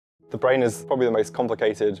The brain is probably the most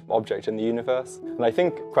complicated object in the universe, and I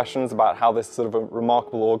think questions about how this sort of a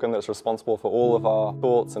remarkable organ that's responsible for all of our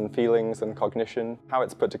thoughts and feelings and cognition, how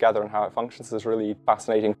it's put together and how it functions is really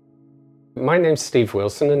fascinating. My name's Steve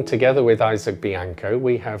Wilson, and together with Isaac Bianco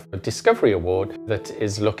we have a Discovery Award that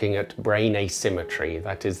is looking at brain asymmetry,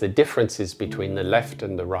 that is the differences between the left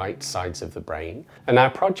and the right sides of the brain. And our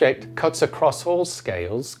project cuts across all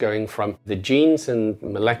scales, going from the genes and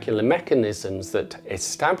molecular mechanisms that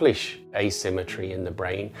establish asymmetry in the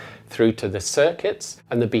brain through to the circuits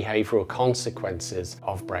and the behavioural consequences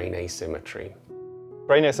of brain asymmetry.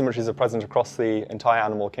 Brain asymmetries are present across the entire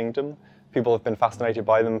animal kingdom. People have been fascinated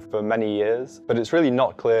by them for many years, but it's really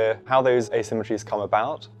not clear how those asymmetries come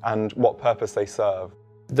about and what purpose they serve.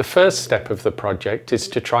 The first step of the project is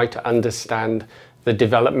to try to understand the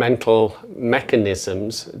developmental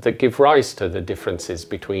mechanisms that give rise to the differences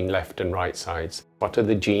between left and right sides. What are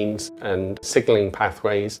the genes and signaling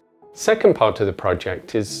pathways? Second part of the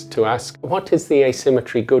project is to ask, what is the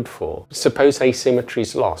asymmetry good for? Suppose asymmetry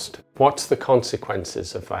is lost. What's the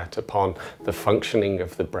consequences of that upon the functioning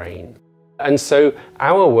of the brain? And so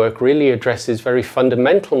our work really addresses very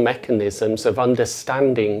fundamental mechanisms of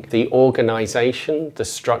understanding the organization, the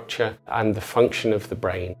structure, and the function of the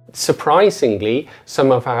brain. Surprisingly,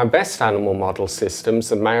 some of our best animal model systems,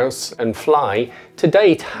 the mouse and fly, to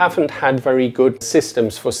date haven't had very good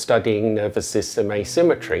systems for studying nervous system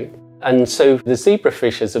asymmetry. And so the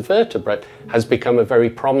zebrafish as a vertebrate has become a very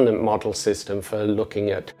prominent model system for looking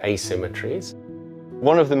at asymmetries.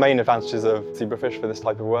 One of the main advantages of zebrafish for this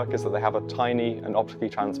type of work is that they have a tiny and optically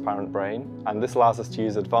transparent brain, and this allows us to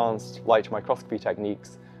use advanced light microscopy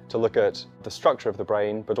techniques to look at the structure of the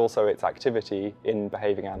brain, but also its activity in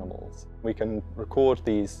behaving animals. We can record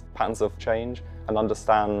these patterns of change and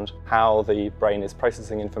understand how the brain is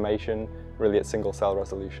processing information really at single cell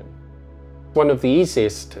resolution. One of the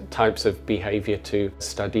easiest types of behavior to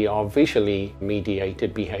study are visually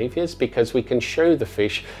mediated behaviors, because we can show the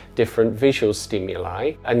fish different visual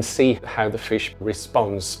stimuli and see how the fish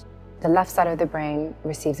responds. The left side of the brain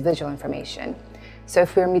receives visual information. So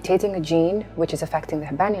if we're mutating a gene which is affecting the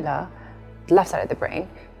habenula, the left side of the brain,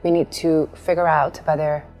 we need to figure out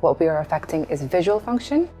whether what we are affecting is visual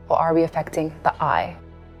function or are we affecting the eye.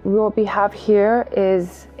 What we have here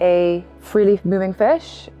is a freely moving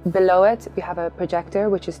fish. Below it, we have a projector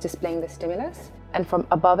which is displaying the stimulus. And from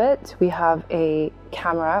above it, we have a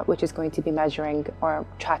camera which is going to be measuring or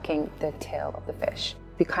tracking the tail of the fish.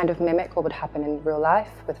 We kind of mimic what would happen in real life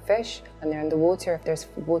with fish. When they're in the water, if there's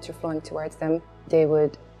water flowing towards them, they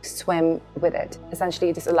would swim with it.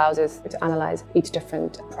 Essentially, this allows us to analyze each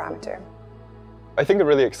different parameter. I think the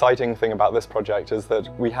really exciting thing about this project is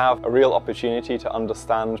that we have a real opportunity to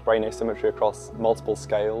understand brain asymmetry across multiple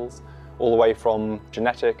scales, all the way from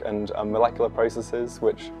genetic and molecular processes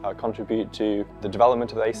which contribute to the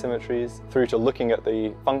development of asymmetries, through to looking at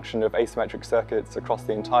the function of asymmetric circuits across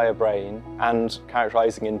the entire brain and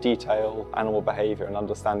characterizing in detail animal behavior and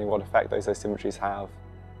understanding what effect those asymmetries have.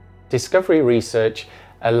 Discovery research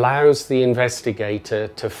allows the investigator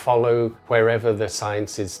to follow wherever the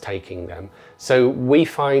science is taking them. So we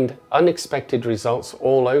find unexpected results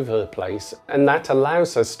all over the place, and that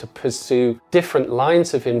allows us to pursue different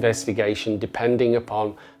lines of investigation depending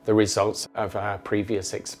upon the results of our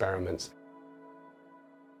previous experiments.